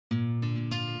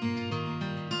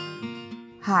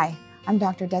Hi, I'm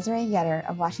Dr. Desiree Yetter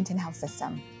of Washington Health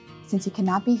System. Since you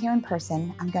cannot be here in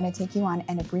person, I'm going to take you on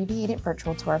an abbreviated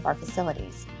virtual tour of our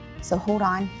facilities. So hold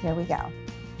on, here we go.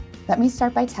 Let me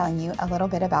start by telling you a little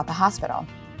bit about the hospital.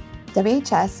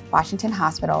 WHS Washington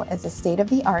Hospital is a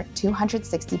state-of-the-art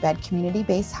 260-bed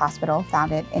community-based hospital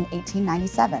founded in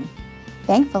 1897.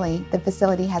 Thankfully, the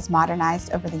facility has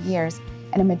modernized over the years,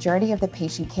 and a majority of the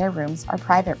patient care rooms are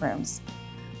private rooms.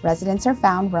 Residents are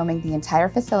found roaming the entire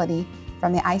facility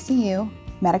from the ICU,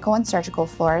 medical and surgical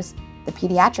floors, the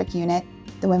pediatric unit,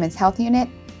 the women's health unit,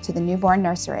 to the newborn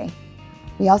nursery.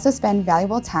 We also spend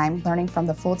valuable time learning from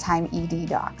the full-time ED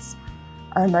docs.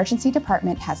 Our emergency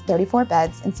department has 34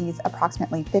 beds and sees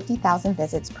approximately 50,000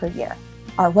 visits per year.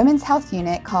 Our women's health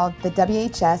unit, called the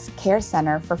WHS Care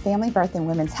Center for Family Birth and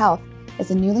Women's Health,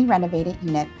 is a newly renovated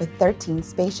unit with 13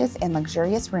 spacious and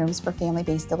luxurious rooms for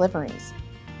family-based deliveries.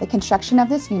 The construction of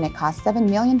this unit cost $7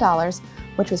 million,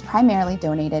 which was primarily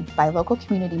donated by local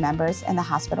community members and the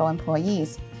hospital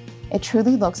employees. It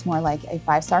truly looks more like a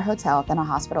five-star hotel than a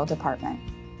hospital department.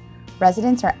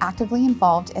 Residents are actively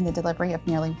involved in the delivery of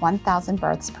nearly 1,000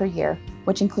 births per year,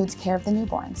 which includes care of the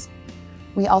newborns.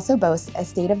 We also boast a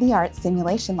state-of-the-art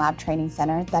simulation lab training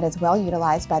center that is well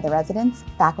utilized by the residents,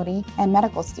 faculty, and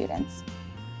medical students.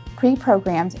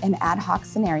 Pre-programmed and ad hoc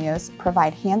scenarios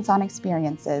provide hands-on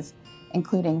experiences,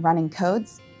 including running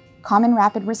codes, common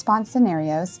rapid response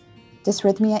scenarios,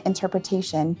 dysrhythmia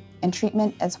interpretation and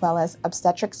treatment, as well as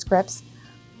obstetric scripts,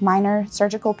 minor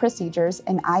surgical procedures,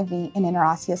 and IV and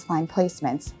interosseous line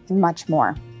placements, and much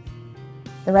more.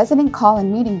 The resident call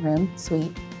and meeting room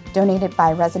suite, donated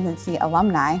by Residency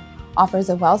alumni, offers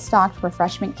a well-stocked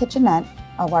refreshment kitchenette,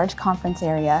 a large conference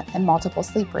area, and multiple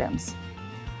sleep rooms.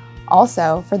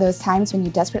 Also, for those times when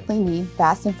you desperately need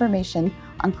fast information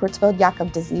on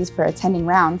Creutzfeldt-Jakob disease for attending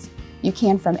rounds, you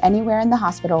can, from anywhere in the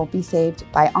hospital, be saved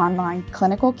by online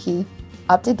clinical key,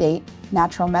 up-to-date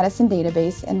natural medicine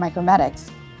database, and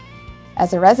micromedics.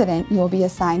 As a resident, you will be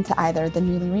assigned to either the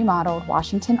newly remodeled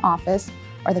Washington office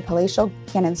or the palatial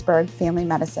Canonsburg Family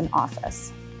Medicine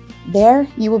office. There,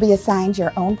 you will be assigned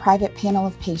your own private panel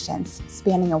of patients,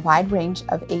 spanning a wide range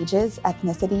of ages,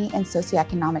 ethnicity, and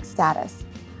socioeconomic status.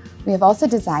 We have also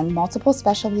designed multiple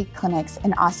specialty clinics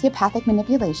in osteopathic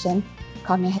manipulation,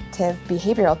 cognitive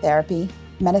behavioral therapy,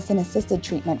 medicine-assisted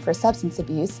treatment for substance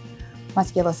abuse,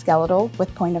 musculoskeletal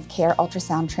with point-of-care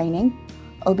ultrasound training,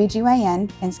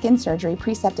 OBGYN, and skin surgery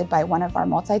precepted by one of our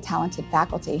multi-talented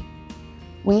faculty.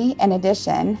 We, in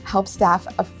addition, help staff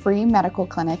a free medical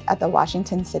clinic at the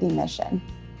Washington City Mission.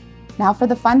 Now for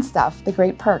the fun stuff, the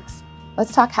great perks.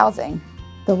 Let's talk housing.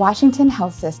 The Washington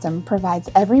Health System provides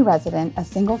every resident a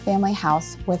single-family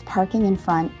house with parking in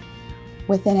front,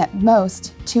 within at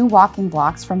most 2 walking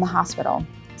blocks from the hospital,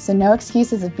 so no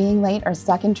excuses of being late or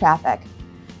stuck in traffic.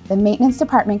 The maintenance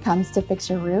department comes to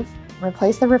fix your roof,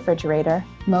 replace the refrigerator,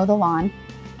 mow the lawn,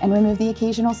 and remove the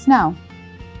occasional snow.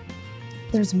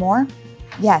 There's more?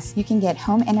 Yes, you can get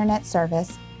home internet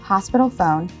service, hospital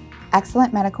phone,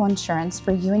 excellent medical insurance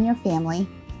for you and your family,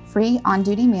 free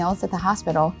on-duty meals at the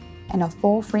hospital, and a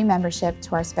full free membership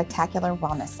to our spectacular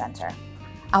wellness center.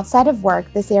 Outside of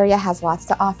work, this area has lots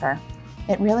to offer.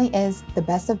 It really is the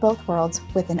best of both worlds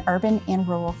with an urban and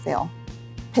rural feel.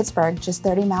 Pittsburgh, just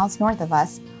 30 miles north of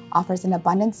us, offers an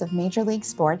abundance of major league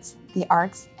sports, the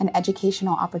arts, and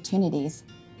educational opportunities.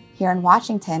 Here in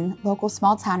Washington, local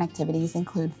small-town activities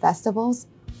include festivals,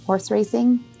 horse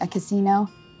racing, a casino,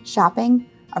 shopping,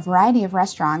 a variety of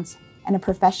restaurants, and a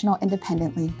professional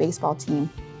independent league baseball team,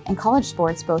 and college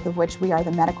sports, both of which we are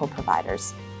the medical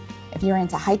providers. If you're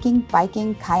into hiking,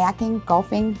 biking, kayaking,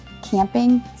 golfing,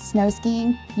 camping, snow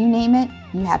skiing, you name it,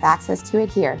 you have access to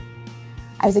it here.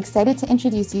 I was excited to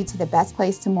introduce you to the best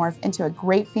place to morph into a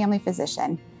great family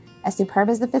physician. As superb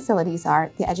as the facilities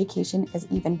are, the education is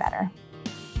even better.